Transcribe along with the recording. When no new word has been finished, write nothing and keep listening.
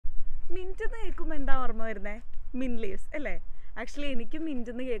Mint എന്ന് കേൾക്കുമ്പോൾ എന്താ ഓർമ്മ വരുന്നത്? മിൻ ലീവ്സ് അല്ലേ? ആക്ച്വലി എനിക്ക്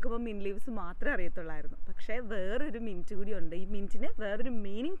മിൻറ്റ് എന്ന് കേൾക്കുമ്പോൾ മിൻ ലീവ്സ് മാത്രമേ അറിയത്തുള്ളായിരുന്നു. പക്ഷേ വേറൊരു മിൻറ്റ് കൂടിയുണ്ട്. ഈ മിൻറ്റിന് വേറൊരു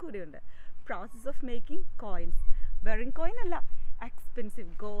മീനിങ് കൂടിയുണ്ട്. Process of making coins. Wearing coin അല്ല, expensive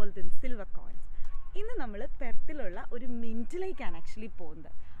gold and silver coins. ഇന്ന് നമ്മൾ പെർത്തിലുള്ള ഒരു മിൻറ്റിലേക്കാണ് ആക്ച്വലി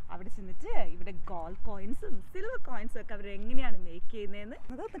പോകുന്നത്. അവിടെ ചെന്നിട്ട് ഇവിടെ ഗോൾഡ് കോയിൻസും സിൽവർ കോയിൻസും ഒക്കെ അവർ എങ്ങനെയാണ് മേക്ക് ചെയ്യുന്നതെന്ന്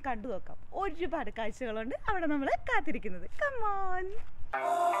അതൊന്ന് കണ്ടു നോക്കാം. ഒരുപാട് കാഴ്ചകളുണ്ട് അവിടെ നമ്മൾ കാത്തിരിക്കുന്നത്. Come on.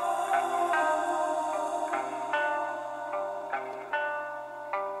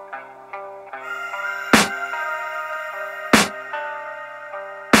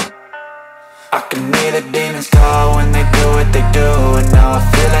 I can hear the demons call when they do what they do. And now I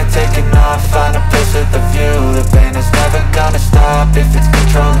feel like taking off, find a place with a view. The pain is never gonna stop if it's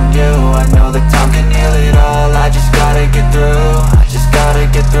controlling you. I know that time can heal it all, I just gotta get through. I just gotta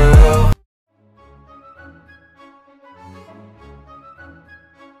get through.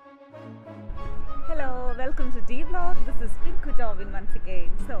 Hello, welcome to D vlog. This is pink ടോവിൻ once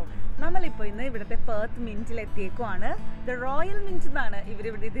again. So നമ്മളിപ്പോൾ ഇന്ന് ഇവിടുത്തെ Perth മിൻറ്റിലെത്തിയേക്കുവാണ്. The royal mint എന്നാണ്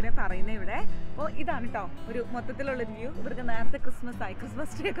ഇവരിവിടെ ഇതിനെ പറയുന്നത് ഇവിടെ. അപ്പോൾ ഇതാണ് കേട്ടോ ഒരു മൊത്തത്തിലുള്ളൊരു വ്യൂ. ഇവർക്ക് നേരത്തെ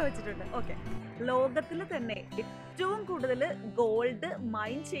ക്രിസ്മസ് ട്രീ ഒക്കെ വെച്ചിട്ടുണ്ട്. ഓക്കെ, ലോകത്തിൽ തന്നെ ഏറ്റവും കൂടുതൽ ഗോൾഡ്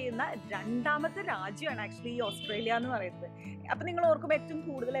മൈൻ ചെയ്യുന്ന രണ്ടാമത്തെ രാജ്യമാണ് ആക്ച്വലി ഈ ഓസ്ട്രേലിയ എന്ന് പറയുന്നത്. അപ്പം നിങ്ങൾ ഓർക്കുമ്പോൾ ഏറ്റവും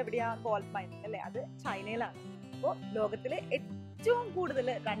കൂടുതൽ എവിടെയാണ് ഗോൾഡ് മൈൻ അല്ലേ? അത് ചൈനയിലാണ്. അപ്പോൾ ലോകത്തിലെ ഏറ്റവും കൂടുതൽ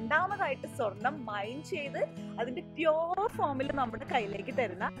രണ്ടാമതായിട്ട് സ്വർണം മൈൻ ചെയ്ത് അതിന്റെ പ്യോർ ഫോമിൽ നമ്മുടെ കയ്യിലേക്ക്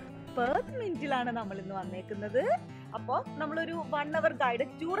തരുന്ന പെർത്ത് മിൻറ്റിലാണ് നമ്മൾ ഇന്ന് വന്നേക്കുന്നത്. അപ്പോൾ നമ്മളൊരു 1 hour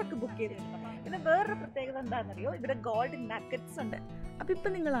ഗൈഡഡ് ടൂറൊക്കെ ബുക്ക് ചെയ്തിട്ടുണ്ട്. പിന്നെ വേറൊരു പ്രത്യേകത എന്താണെന്നറിയോ? ഇവിടെ ഗോൾഡ് നഗറ്റ്സ് ഉണ്ട്. അപ്പം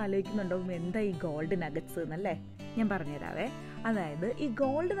ഇപ്പം നിങ്ങൾ ആലോചിക്കുന്നുണ്ടാവും എന്താ ഈ ഗോൾഡ് നഗറ്റ്സ് എന്നല്ലേ? ഞാൻ പറഞ്ഞുതരാവേ. അതായത് ഈ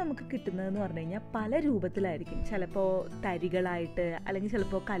ഗോൾഡ് നമുക്ക് കിട്ടുന്നതെന്ന് പറഞ്ഞു കഴിഞ്ഞാൽ പല രൂപത്തിലായിരിക്കും. ചിലപ്പോൾ തരികളായിട്ട്, അല്ലെങ്കിൽ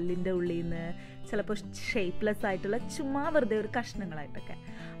ചിലപ്പോൾ കല്ലിൻ്റെ ഉള്ളിൽ നിന്ന്, ചിലപ്പോൾ ഷേപ്പ്ലെസ് ആയിട്ടുള്ള ചുമ്മാ വെറുതെ ഒരു കഷ്ണങ്ങളായിട്ടൊക്കെ.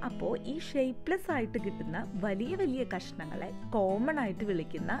 അപ്പോൾ ഈ ഷേപ്പ്ലെസ് ആയിട്ട് കിട്ടുന്ന വലിയ വലിയ കഷ്ണങ്ങളെ കോമൺ ആയിട്ട്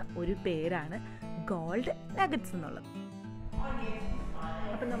വിളിക്കുന്ന ഒരു പേരാണ് ഗോൾഡ് നഗറ്റ്സ് എന്നുള്ളത്.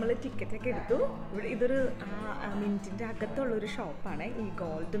 അപ്പം നമ്മൾ ടിക്കറ്റൊക്കെ എടുത്തു. ഇവിടെ ഇതൊരു മിൻറ്റിൻ്റെ അകത്തുള്ളൊരു ഷോപ്പാണ്. ഈ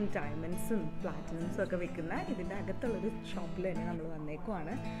ഗോൾഡും ഡയമണ്ട്സും പ്ലാറ്റിനംസും ഒക്കെ വെക്കുന്ന ഇതിൻ്റെ അകത്തുള്ളൊരു ഷോപ്പിൽ തന്നെ നമ്മൾ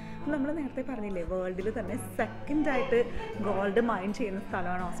വന്നേക്കുവാണ്. നമ്മൾ നേരത്തെ പറഞ്ഞില്ലേ, വേൾഡിൽ തന്നെ സെക്കൻഡായിട്ട് ഗോൾഡ് മൈൻ ചെയ്യുന്ന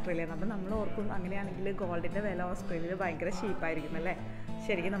സ്ഥലമാണ് ഓസ്ട്രേലിയ. അപ്പം നമ്മൾ ഓർക്കും അങ്ങനെയാണെങ്കിൽ ഗോൾഡിൻ്റെ വില ഓസ്ട്രേലിയയിൽ ഭയങ്കര ചീപ്പായിരിക്കും അല്ലേ?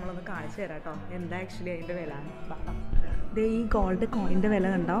 ശരിക്കും നമ്മളൊന്ന് കാണിച്ചു തരാം കേട്ടോ എന്താ ആക്ച്വലി അതിൻ്റെ വില. ദേ ഈ ഗോൾഡ് കോയിൻ്റെ വില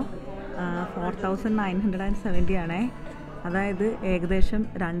കണ്ടോ? 4970 ആണേ. അതായത് ഏകദേശം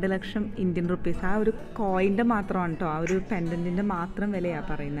 2 ലക്ഷം ഇന്ത്യൻ റുപ്പീസ്. ആ ഒരു കോയിൻ്റെ മാത്രമാണ് കേട്ടോ, ആ ഒരു പെൻഡൻറ്റിൻ്റെ മാത്രം വിലയാണ്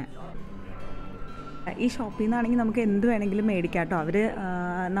പറയുന്നത്. ഈ ഷോപ്പിൽ നിന്നാണെങ്കിൽ നമുക്ക് എന്ത് വേണമെങ്കിലും മേടിക്കാം കേട്ടോ. അവർ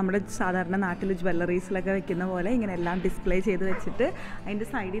നമ്മുടെ സാധാരണ നാട്ടിൽ ജ്വല്ലറീസിലൊക്കെ വെക്കുന്ന പോലെ ഇങ്ങനെ എല്ലാം ഡിസ്പ്ലേ ചെയ്ത് വെച്ചിട്ട് അതിൻ്റെ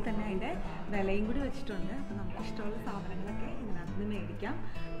സൈഡിൽ തന്നെ അതിൻ്റെ വിലയും കൂടി വെച്ചിട്ടുണ്ട്. അപ്പോൾ നമുക്ക് ഇഷ്ടമുള്ള സാധനങ്ങളൊക്കെ ഇതിനകത്ത് മേടിക്കാം.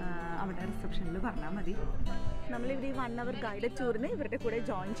 അവിടെ റിസപ്ഷനിൽ പറഞ്ഞാൽ മതി. നമ്മളിവിടെ ഈ 1 hour ഗൈഡഡ് ടൂറിന് ഇവരുടെ കൂടെ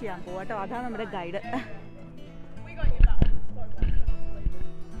ജോയിൻ ചെയ്യാൻ പോവാം കേട്ടോ. അതാണ് നമ്മുടെ ഗൈഡ്.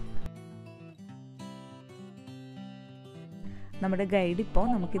 നമ്മുടെ ഗൈഡ് ഇപ്പോൾ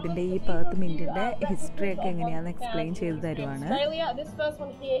നമുക്കിതിൻ്റെ ഈ പെർത്ത് മിൻറ്റിൻ്റെ ഹിസ്റ്ററി ഒക്കെ എങ്ങനെയാണെന്ന് എക്സ്പ്ലെയിൻ ചെയ്ത് തരുവാണ്.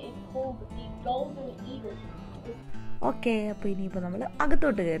 ഓക്കെ, അപ്പോൾ ഇനിയിപ്പോൾ നമ്മൾ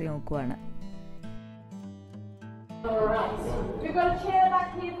അകത്തോട്ട് കയറി നോക്കുവാണ്.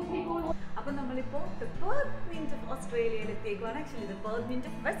 അപ്പം നമ്മളിപ്പോൾ പെർത്ത് മിൻറ്റ് ഓഫ് ഓസ്ട്രേലിയയിൽ എത്തിയേക്കുവാണ്. ആക്ച്വലി ഇത് Perth mint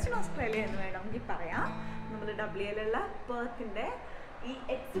of western Australia എന്ന് വേണമെങ്കിൽ പറയാം. നമ്മൾ WA'യിലുള്ള പെർത്തിൻ്റെ ഈ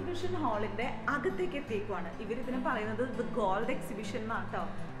എക്സിബിഷൻ ഹാളിൻ്റെ അകത്തേക്ക് എത്തിയേക്കുവാണ്. ഇവരിതിനെ പറയുന്നത് ഇത് ഗോൾഡ് എക്സിബിഷൻ എന്നാണ് കേട്ടോ.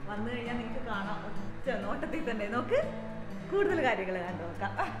 വന്നു കഴിഞ്ഞാൽ നിങ്ങൾക്ക് കാണാം, ഒറ്റ നോട്ടത്തിൽ തന്നെ. നോക്ക്, കൂടുതൽ കാര്യങ്ങൾ കണ്ടു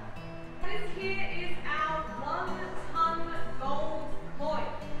നോക്കാം.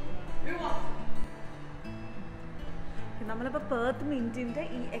 നമ്മളിപ്പോൾ പെർത്ത് മിൻറ്റിൻ്റെ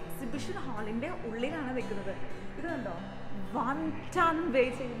ഈ എക്സിബിഷൻ ഹാളിൻ്റെ ഉള്ളിലാണ് നിൽക്കുന്നത്. ഇത് കണ്ടോ, 1 ton വേ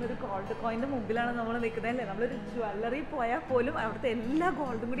ചെയ്യുന്ന ഒരു ഗോൾഡ് കോയിൻ്റെ മുമ്പിലാണ് നമ്മൾ നിൽക്കുന്നത് അല്ലേ? നമ്മളൊരു ജ്വല്ലറി പോയാൽ പോലും അവിടുത്തെ എല്ലാ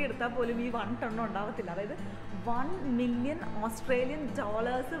ഗോൾഡും കൂടി എടുത്താൽ പോലും ഈ 1 ton ഉണ്ടാവത്തില്ല. അതായത് $1 million Australian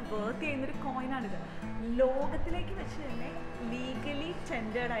വർത്ത് ചെയ്യുന്നൊരു കോയിനാണിത്. ലോകത്തിലേക്ക് വെച്ച് തന്നെ ലീഗലി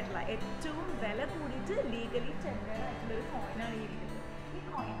ടെൻഡേർഡ് ആയിട്ടുള്ള, ഏറ്റവും വില കൂടിയിട്ട് ലീഗലി ടെൻഡേർഡ് ആയിട്ടുള്ള ഒരു കോയിനാണ് ഈ ഇരിക്കുന്നത്. ഈ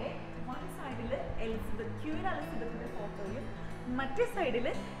കോയിൻ്റെ വൺ സൈഡിൽ ക്വീൻ എലിസബത്തിൻ്റെ ഫോട്ടോയും മറ്റേ സൈഡിൽ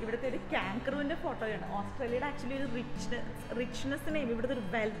ഇവിടുത്തെ ഒരു കാങ്കറുവിൻ്റെ ഫോട്ടോയാണ്. ഓസ്ട്രേലിയയുടെ ആക്ച്വലി ഒരു റിച്ച്നെസ്സിനെയും ഇവിടുത്തെ ഒരു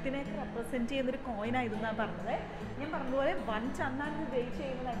വെൽത്തിനെയൊക്കെ റെപ്രസെൻറ്റ് ചെയ്യുന്നൊരു കോയിനായിരുന്നാണ് പറഞ്ഞത്. ഞാൻ പറഞ്ഞതുപോലെ 1 ton ഇത് വെയിറ്റ്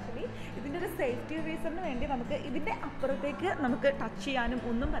ചെയ്യുന്നത് ആക്ച്വലി ഇതിൻ്റെ ഒരു സേഫ്റ്റി റീസണിന് വേണ്ടി നമുക്ക് ഇതിൻ്റെ അപ്പുറത്തേക്ക് നമുക്ക് ടച്ച് ചെയ്യാനും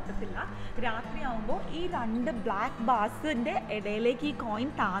ഒന്നും പറ്റത്തില്ല. രാത്രിയാകുമ്പോൾ ഈ 2 ബ്ലാക്ക് ബാസിൻ്റെ ഇടയിലേക്ക് ഈ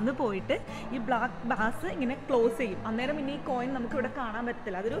കോയിൻ താന്ന് പോയിട്ട് ഈ ബ്ലാക്ക് ബാസ് ഇങ്ങനെ ക്ലോസ് ചെയ്യും. അന്നേരം പിന്നെ ഈ കോയിൻ നമുക്കിവിടെ കാണാൻ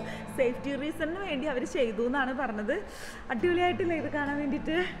പറ്റത്തില്ല. അതൊരു സേഫ്റ്റി റീസണിന് വേണ്ടി അവർ ചെയ്തു എന്നാണ് പറഞ്ഞത്. അടിപൊളിയായിട്ടില്ല ഇത് കാണാൻ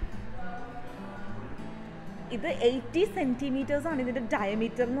വേണ്ടിയിട്ട്? ഇത് 80 സെൻറ്റിമീറ്റേഴ്സ് ആണ് ഇതിൻ്റെ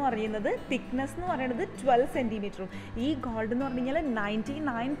ഡയമീറ്റർ എന്ന് പറയുന്നത്. തിക്നെസ് എന്ന് പറയുന്നത് 12 സെൻറ്റിമീറ്ററും. ഈ ഗോൾഡ് എന്ന് പറഞ്ഞു കഴിഞ്ഞാൽ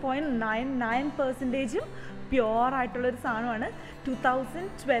 99.99% പ്യുവർ ആയിട്ടുള്ളൊരു സാധനമാണ്.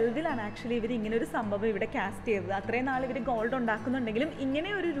 2012 ആക്ച്വലി ഇവർ ഇങ്ങനെ ഒരു സംഭവം ഇവിടെ കാസ്റ്റ് ചെയ്തത്. അത്രയും നാൾ ഇവർ ഗോൾഡ് ഉണ്ടാക്കുന്നുണ്ടെങ്കിലും ഇങ്ങനെ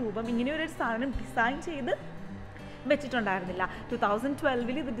ഒരു രൂപം, ഇങ്ങനെ ഒരു സാധനം ഡിസൈൻ ചെയ്ത് വെച്ചിട്ടുണ്ടായിരുന്നില്ല.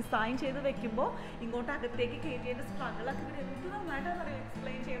 2012 ഇത് ഡിസൈൻ ചെയ്ത് വെക്കുമ്പോൾ ഇങ്ങോട്ട് അകത്തേക്ക് കയറ്റിയതിൻ്റെ സ്ട്രഗിളൊക്കെ ഇവർ എന്ത് നന്നായിട്ടാണ് അറിയാം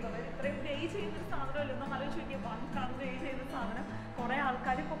എക്സ്പ്ലെയിൻ ചെയ്യുന്നത്. ഇത്രയും ഡേ ചെയ്യുന്നൊരു സാധനമല്ലോ, നമ്മൾ ആലോചിച്ച് നോക്കിയാൽ 1 ടൺ ഡേ ചെയ്യുന്ന സാധനം കുറേ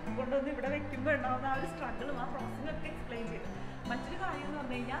ആൾക്കാർ പൊക്കിക്കൊണ്ടുവന്ന് ഇവിടെ വെക്കുമ്പോൾ ഉണ്ടാകുന്ന ആ ഒരു സ്ട്രഗിളും ആ പ്രോസസ്സിനൊക്കെ എക്സ്പ്ലെയിൻ ചെയ്തു. മറ്റൊരു കാര്യം എന്ന്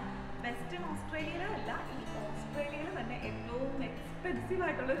പറഞ്ഞു കഴിഞ്ഞാൽ വെസ്റ്റേൺ ഓസ്ട്രേലിയയിലല്ല, ഈ ഓസ്ട്രേലിയയിൽ തന്നെ ഏറ്റവും എക്സ്പെൻസീവ്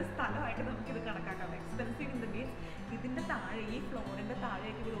ആയിട്ടുള്ളൊരു സ്ഥലമായിട്ട് നമുക്കിത് കണക്കാക്കാം. എക്സ്പെൻസീവ് ഇൻ ദ മീൻസ് ഇതിൻ്റെ താഴെ, ഈ ഫ്ലോറിൻ്റെ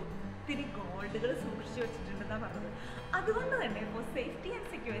താഴേക്ക് ഇവർ ഒത്തിരി ഗോൾഡുകൾ സൂക്ഷിച്ച് വെച്ചിട്ടുണ്ടെന്നാണ് പറഞ്ഞത്. അതുകൊണ്ട് തന്നെ for safety and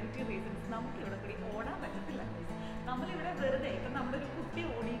security reasons നമുക്ക് ഇവിടെ കൂടി ഓടാൻ പറ്റത്തില്ല. നമ്മളിവിടെ വെറുതെ ഇപ്പം നമ്മളൊരു കുട്ടി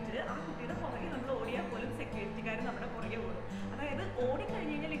ഓടിയിട്ട് ആ കുട്ടിയുടെ പുറകെ നമ്മൾ ഓടിയാൽ പോലും സെക്യൂരിറ്റിക്കാർ നമ്മുടെ പുറകെ ഓടും. അതായത്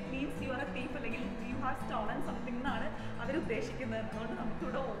ഓടിക്കഴിഞ്ഞ് കഴിഞ്ഞാൽ it means you are A thief അല്ലെങ്കിൽ യു ഹാവ് സ്റ്റോളൻ സംതിങ് എന്നാണ് അവർ ഉദ്ദേശിക്കുന്നത്. അതുകൊണ്ട്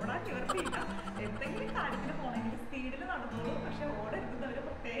നമുക്കിവിടെ ഓടാൻ നിവർത്തിയില്ല. എന്തെങ്കിലും കാര്യത്തിന് പോകണമെങ്കിൽ സ്പീഡിൽ നടന്നോളൂ, പക്ഷെ ഓടരുതെന്ന് അവർ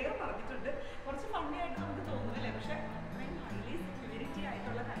പ്രത്യേകം പറഞ്ഞിട്ടുണ്ട്. കുറച്ച് ഫണ്ണിയായിട്ട് നമുക്ക് തോന്നുന്നില്ലേ, പക്ഷെ അത്രയും ഹൈലി സെക്യൂരിറ്റി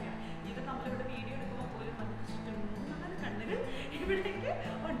ആയിട്ടുള്ള കാര്യമാണ്. ഇത് നമ്മളിവിടെ വീഡിയോ എടുക്കുമ്പോൾ പോലും നമുക്ക് ചുറ്റും 3-4 കണ്ണുകൾ ഇവിടേക്ക്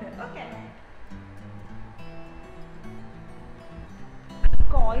ഉണ്ട്. ഓക്കെ,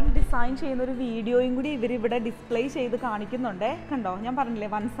 കോയിൻ ഡിസൈൻ ചെയ്യുന്നൊരു വീഡിയോയും കൂടി ഇവരിവിടെ ഡിസ്പ്ലേ ചെയ്ത് കാണിക്കുന്നുണ്ട്. കണ്ടോ, ഞാൻ പറഞ്ഞില്ലേ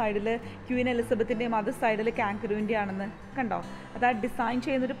വൺ സൈഡിൽ ക്വീൻ എലിസബത്തിൻ്റെയും അതർ സൈഡിൽ കാങ്കറുവിൻ്റെ ആണെന്ന്. കണ്ടോ, അത് ആ ഡിസൈൻ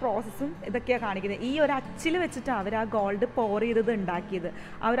ചെയ്യുന്നൊരു പ്രോസസ്സും ഇതൊക്കെയാണ് കാണിക്കുന്നത്. ഈ ഒരു അച്ചിൽ വെച്ചിട്ടാണ് അവർ ആ ഗോൾഡ് പോർ ചെയ്തത് ഉണ്ടാക്കിയത്.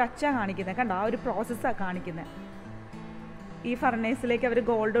 ആ ഒരു അച്ചാണ് കാണിക്കുന്നത്. കണ്ടോ, ആ ഒരു പ്രോസസ്സാണ് കാണിക്കുന്നത്. ഈ ഫർണേസിലേക്ക് അവർ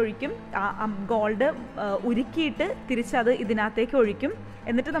ഗോൾഡ് ഒഴിക്കും. ഗോൾഡ് ഉരുക്കിയിട്ട് തിരിച്ചത് ഇതിനകത്തേക്ക് ഒഴിക്കും.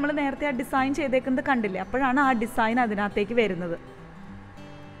 എന്നിട്ട് നമ്മൾ നേരത്തെ ആ ഡിസൈൻ ചെയ്തേക്കുന്നത് കണ്ടില്ലേ, അപ്പോഴാണ് ആ ഡിസൈൻ അതിനകത്തേക്ക് വരുന്നത്.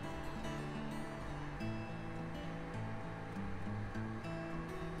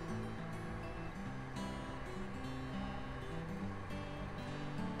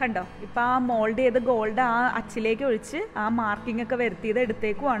 കണ്ടോ, ഇപ്പോൾ ആ മോൾഡ് ചെയ്ത ഗോൾഡ് ആ അച്ചിലേക്ക് ഒഴിച്ച് ആ മാർക്കിംഗ് ഒക്കെ വരുത്തിയത്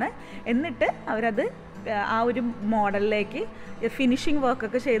എടുത്തേക്കുവാണ്. എന്നിട്ട് അവരത് ആ ഒരു മോഡലിലേക്ക് ഫിനിഷിങ്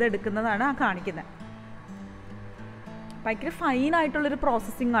വർക്കൊക്കെ ചെയ്തെടുക്കുന്നതാണ് ആ കാണിക്കുന്നത്. ഭയങ്കര ഫൈനായിട്ടുള്ളൊരു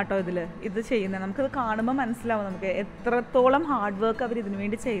പ്രോസസ്സിങ് ആട്ടോ ഇത് ചെയ്യുന്നത്. നമുക്കത് കാണുമ്പോൾ മനസ്സിലാവും നമുക്ക് എത്രത്തോളം ഹാർഡ് വർക്ക് അവർ ഇതിനു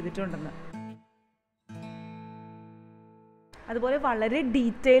വേണ്ടി ചെയ്തിട്ടുണ്ടെന്ന്. അതുപോലെ വളരെ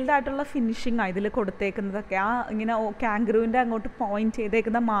ഡീറ്റെയിൽഡ് ആയിട്ടുള്ള ഫിനിഷിംഗ് ആണ് ഇതിൽ കൊടുത്തേക്കുന്നതൊക്കെ. ആ ഇങ്ങനെ കാങ്കറുവിൻ്റെ അങ്ങോട്ട് പോയിന്റ്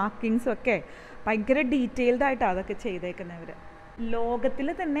ചെയ്തേക്കുന്ന മാർക്കിങ്സും ഒക്കെ ഭയങ്കര ഡീറ്റെയിൽഡ് ആയിട്ടാണ് അതൊക്കെ ചെയ്തേക്കുന്നവർ. ലോകത്തിൽ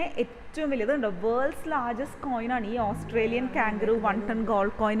തന്നെ ഏറ്റവും വലിയതുണ്ടോ, വേൾഡ്സ് ലാർജസ്റ്റ് കോയിനാണ് ഈ ഓസ്ട്രേലിയൻ കാങ്കറു 1 ടൺ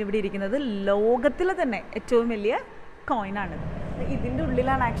ഗോൾഡ് കോയിൻ ഇവിടെ ഇരിക്കുന്നത്. ലോകത്തിൽ തന്നെ ഏറ്റവും വലിയ കോയിനാണ്. ഇതിൻ്റെ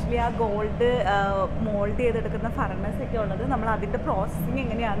ഉള്ളിലാണ് ആക്ച്വലി ആ ഗോൾഡ് മോൾഡ് ചെയ്തെടുക്കുന്ന ഫർണസ് ഒക്കെ ഉള്ളത്. നമ്മൾ അതിൻ്റെ പ്രോസസ്സിങ്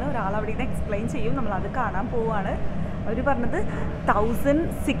എങ്ങനെയാണ് ഒരാൾ അവിടെ നിന്ന് എക്സ്പ്ലെയിൻ ചെയ്യും. നമ്മളത് കാണാൻ പോവുകയാണ്. അവർ പറഞ്ഞത്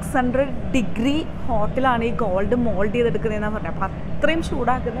 1600 ഡിഗ്രി ഹോട്ടിലാണ് ഈ ഗോൾഡ് മോൾഡ് ചെയ്തെടുക്കുന്നതെന്നാണ് പറഞ്ഞത്. അപ്പോൾ അത്രയും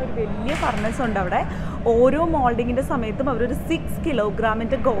ചൂടാക്കുന്ന ഒരു വലിയ ഫർണസ് ഉണ്ട് അവിടെ. ഓരോ മോൾഡിങ്ങിൻ്റെ സമയത്തും അവരൊരു 6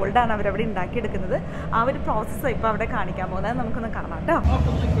 കിലോഗ്രാമിൻ്റെ ഗോൾഡാണ് അവരവിടെ ഉണ്ടാക്കിയെടുക്കുന്നത്. ആ ഒരു പ്രോസസ്സാണ് ഇപ്പോൾ അവിടെ കാണിക്കാൻ പോകുന്നത്. നമുക്കൊന്ന് കാണാം കേട്ടോ.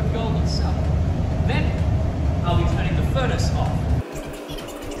 I'll be turning the furnace off.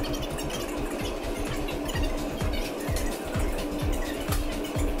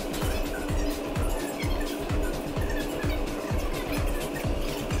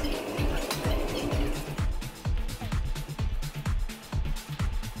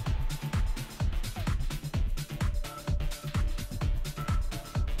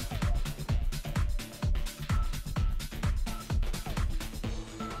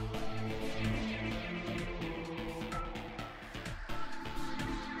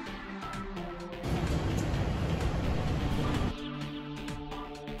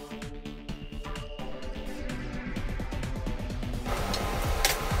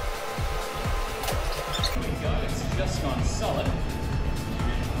 Just gone solid. I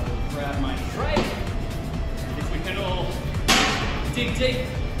will grab my tray. If we can all dig deep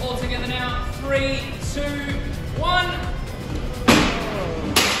all together now. 3, 2, 1.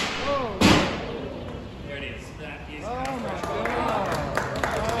 There it is. That is fresh gold.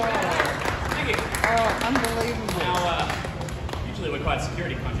 Thank you. Oh, unbelievable. Now, usually we're quite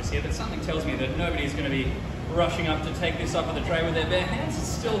security conscious here, but something tells me that nobody's going to be rushing up to take this up of the tray with their bare hands.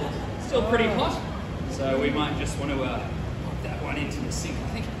 It's still pretty hot. So we might just want to put that one into the sink, I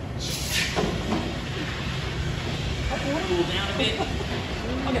think. Cool down a bit.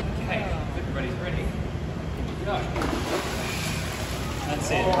 Okay, everybody's ready. Go. That's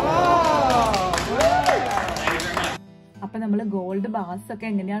it. Oh, Thank you very much. അപ്പം നമ്മൾ gold bass ഒക്കെ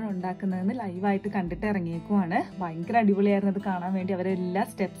എങ്ങനെയാണ് ഉണ്ടാക്കുന്നതെന്ന് ലൈവായിട്ട് കണ്ടിട്ട് ഇറങ്ങിയേക്കുവാണ്. ഭയങ്കര അടിപൊളിയായിരുന്നു അത് കാണാൻ വേണ്ടി. അവരെല്ലാ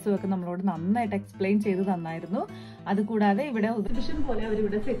സ്റ്റെപ്സും ഒക്കെ നമ്മളോട് നന്നായിട്ട് എക്സ്പ്ലെയിൻ ചെയ്ത് തന്നായിരുന്നു. അതുകൂടാതെ ഇവിടെ എക്സിബിഷൻ പോലെ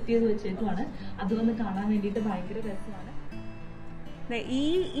അവരിവിടെ സെറ്റ് ചെയ്ത് വെച്ചേക്കുവാണ്. അതൊന്ന് കാണാൻ വേണ്ടിയിട്ട് ഭയങ്കര രസമാണ്.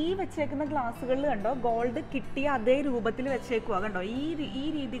 ഈ വെച്ചേക്കുന്ന ഗ്ലാസ്സുകളിൽ കണ്ടോ ഗോൾഡ് കിട്ടിയ അതേ രൂപത്തിൽ വെച്ചേക്കുക കണ്ടോ. ഈ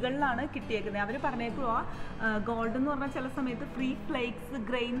രീതികളിലാണ് കിട്ടിയേക്കുന്നത്. അവർ പറഞ്ഞേക്കുക ഗോൾഡ് എന്ന് പറഞ്ഞാൽ ചില സമയത്ത് ഫ്രീ ഫ്ലേക്സ്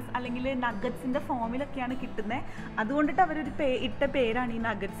ഗ്രെയിൻസ് അല്ലെങ്കിൽ നഗറ്റ്സിന്റെ ഫോമിലൊക്കെയാണ് കിട്ടുന്നത്. അതുകൊണ്ടിട്ട് അവരൊരു ഇട്ട പേരാണ് ഈ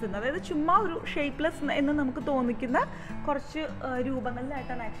നഗറ്റ്സ് എന്ന്. അതായത് ചുമ്മാ ഒരു ഷേപ്പ്ലെസ് എന്ന് നമുക്ക് തോന്നിക്കുന്ന കുറച്ച്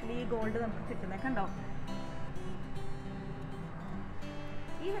രൂപങ്ങളിലായിട്ടാണ് ആക്ച്വലി ഈ ഗോൾഡ് നമുക്ക് കിട്ടുന്നത്. കണ്ടോ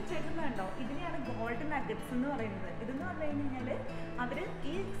ഈ വെച്ചേക്കുന്നത് കണ്ടോ, ഇതിനെയാണ് ഗോൾഡ് നഗറ്റ്സ് എന്ന് പറയുന്നത്. ഇതെന്ന് പറഞ്ഞു കഴിഞ്ഞാൽ അവര്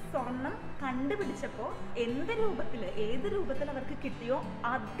ഈ സ്വർണം കണ്ടുപിടിച്ചപ്പോൾ എന്ത് രൂപത്തിൽ ഏത് രൂപത്തിൽ അവർക്ക് കിട്ടിയോ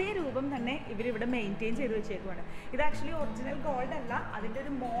അതേ രൂപം തന്നെ ഇവരിവിടെ മെയിൻറ്റെയിൻ ചെയ്ത് വെച്ചേക്കുവാണ്. ഇത് ആക്ച്വലി ഒറിജിനൽ ഗോൾഡ് അല്ല, അതിൻ്റെ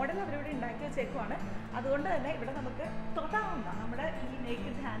ഒരു മോഡൽ അവരിവിടെ ഉണ്ടാക്കി വെച്ചേക്കുവാണ്. അതുകൊണ്ട് തന്നെ ഇവിടെ നമുക്ക് തൊടാവുന്ന നമ്മുടെ ഈ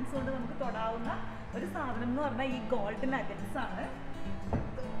നേക്കഡ് ഹാൻഡ്സ് കൊണ്ട് നമുക്ക് തൊടാവുന്ന ഒരു സാധനം എന്ന് പറഞ്ഞാൽ ഈ ഗോൾഡ് നഗറ്റ്സ് ആണ്.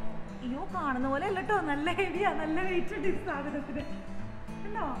 അയ്യോ കാണുന്ന പോലെ അല്ല കേട്ടോ, നല്ല ഹെവിയാ, നല്ല വെയിറ്റ് ഉണ്ട് ഈ സാധനത്തിന്.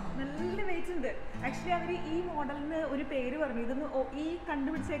 ഉണ്ടോ, നല്ല വെയിറ്റ് ഉണ്ട്. ആക്ച്വലി അവർ ഈ മോഡലിന് ഒരു പേര് പറഞ്ഞു. ഇതൊന്ന് ഈ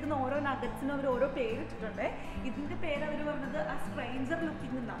കണ്ടുപിടിച്ചേക്കുന്ന ഓരോ നഗറ്റ്സിനും അവർ ഓരോ പേരിട്ടിട്ടുണ്ട്. ഇതിന്റെ പേര് അവർ പറഞ്ഞത് ആ സ്ട്രേഞ്ചർ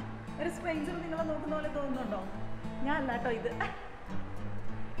ലുക്കിംഗ് എന്നാണ്. ഒരു സ്ട്രേഞ്ചർ നിങ്ങളെ നോക്കുന്ന പോലെ തോന്നുന്നുണ്ടോ? ഞാൻ അല്ല കേട്ടോ. ഇത്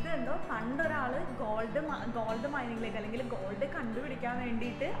കണ്ടോ, പണ്ടൊരാൾ ഗോൾഡ് മൈനിങ്ങിലേക്ക് അല്ലെങ്കിൽ ഗോൾഡ് കണ്ടുപിടിക്കാൻ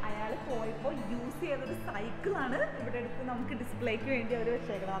വേണ്ടിയിട്ട് അയാൾ പോയപ്പോൾ യൂസ് ചെയ്തൊരു സൈക്കിളാണ് ഇവിടെ എടുത്ത് നമുക്ക് ഡിസ്പ്ലേക്ക് വേണ്ടി അവർ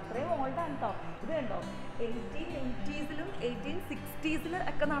വെച്ചേക്കുന്നത്. അത്രയും ഓൾഡാണ് കേട്ടോ. ഇത് കണ്ടോ, 1880s 1860s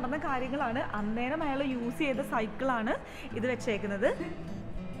ഒക്കെ നടന്ന കാര്യങ്ങളാണ്. അന്നേരം അയാൾ യൂസ് ചെയ്ത സൈക്കിളാണ് ഇത് വെച്ചേക്കുന്നത്.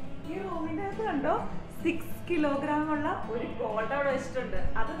 ഈ റൂമിൻ്റെ അകത്ത് കണ്ടോ 6 കിലോഗ്രാമുള്ള ഒരു ഗോൾഡ് അവിടെ വെച്ചിട്ടുണ്ട്.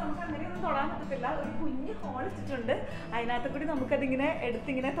 അത് നമുക്ക് അങ്ങനെയൊന്നും തൊടാൻ പറ്റത്തില്ല. ഒരു കുഞ്ഞ് ഹോൾ ഇട്ടിട്ടുണ്ട്. അതിനകത്ത് കൂടി നമുക്കതിങ്ങനെ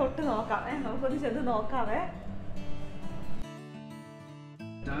എടുത്തിങ്ങനെ തൊട്ട് നോക്കാം. നമുക്കൊന്ന് ചെന്ന് നോക്കാവേ.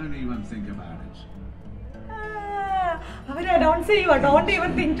 അവര് അനൗൺസ് ചെയ്യുക ഡോണ്ട്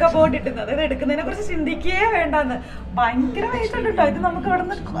ഈവൻ തിങ്ക് അബൌട്ട് ഇട്ട്. അതായത് എടുക്കുന്നതിനെ കുറിച്ച് ചിന്തിക്കുകയേ വേണ്ടെന്ന്. ഭയങ്കര വെയിറ്റ് ഉണ്ട് കേട്ടോ. ഇത് നമുക്ക് അവിടെ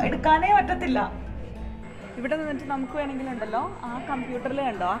നിന്ന് എടുക്കാനേ പറ്റത്തില്ല. ഇവിടെ നിന്നിട്ട് നമുക്ക് വേണമെങ്കിലുണ്ടല്ലോ ആ കമ്പ്യൂട്ടറിൽ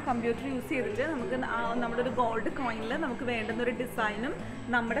കണ്ടോ, ആ കമ്പ്യൂട്ടർ യൂസ് ചെയ്തിട്ട് നമുക്ക് നമ്മുടെ ഒരു ഗോൾഡ് കോയിനിൽ നമുക്ക് വേണ്ടുന്ന ഒരു ഡിസൈനും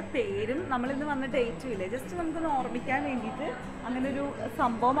നമ്മുടെ പേരും നമ്മളിന്ന് വന്ന ഡേറ്റും ഇല്ലേ ജസ്റ്റ് നമുക്കൊന്ന് ഓർമ്മിക്കാൻ വേണ്ടിയിട്ട് അങ്ങനെ ഒരു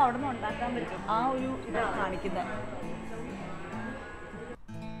സംഭവം അവിടെ നിന്ന് ഉണ്ടാക്കാൻ പറ്റും. ആ ഒരു ഇതാണ് കാണിക്കുന്നത്.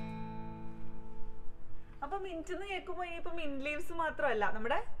 അപ്പൊ മിന്റ് എന്ന് കേൾക്കുമ്പോൾ ഇനിയിപ്പോ മിന്റ് ലീവ്സ് മാത്രമല്ല,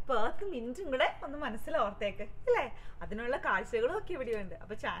 നമ്മുടെ പെർത്ത് മിന്റും കൂടെ ഒന്ന് മനസ്സിലോർത്തേക്ക് അല്ലേ. അതിനുള്ള കാഴ്ചകളും ഒക്കെ ഇവിടെയുണ്ട്.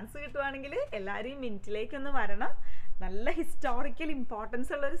 അപ്പൊ ചാൻസ് കിട്ടുവാണെങ്കിൽ എല്ലാവരും മിന്റിലേക്ക് ഒന്ന് വരണം. നല്ല ഹിസ്റ്റോറിക്കൽ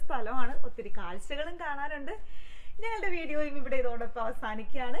ഇമ്പോർട്ടൻസ് ഉള്ള ഒരു സ്ഥലമാണ്. ഒത്തിരി കാഴ്ചകളും കാണാനുണ്ട്. ഞങ്ങളുടെ വീഡിയോയും ഇവിടെ ഇതോടൊപ്പം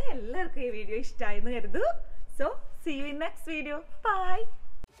അവസാനിക്കുകയാണ്. എല്ലാവർക്കും ഈ വീഡിയോ ഇഷ്ടമായെന്ന് കരുതുന്നു. So see you in next video. By.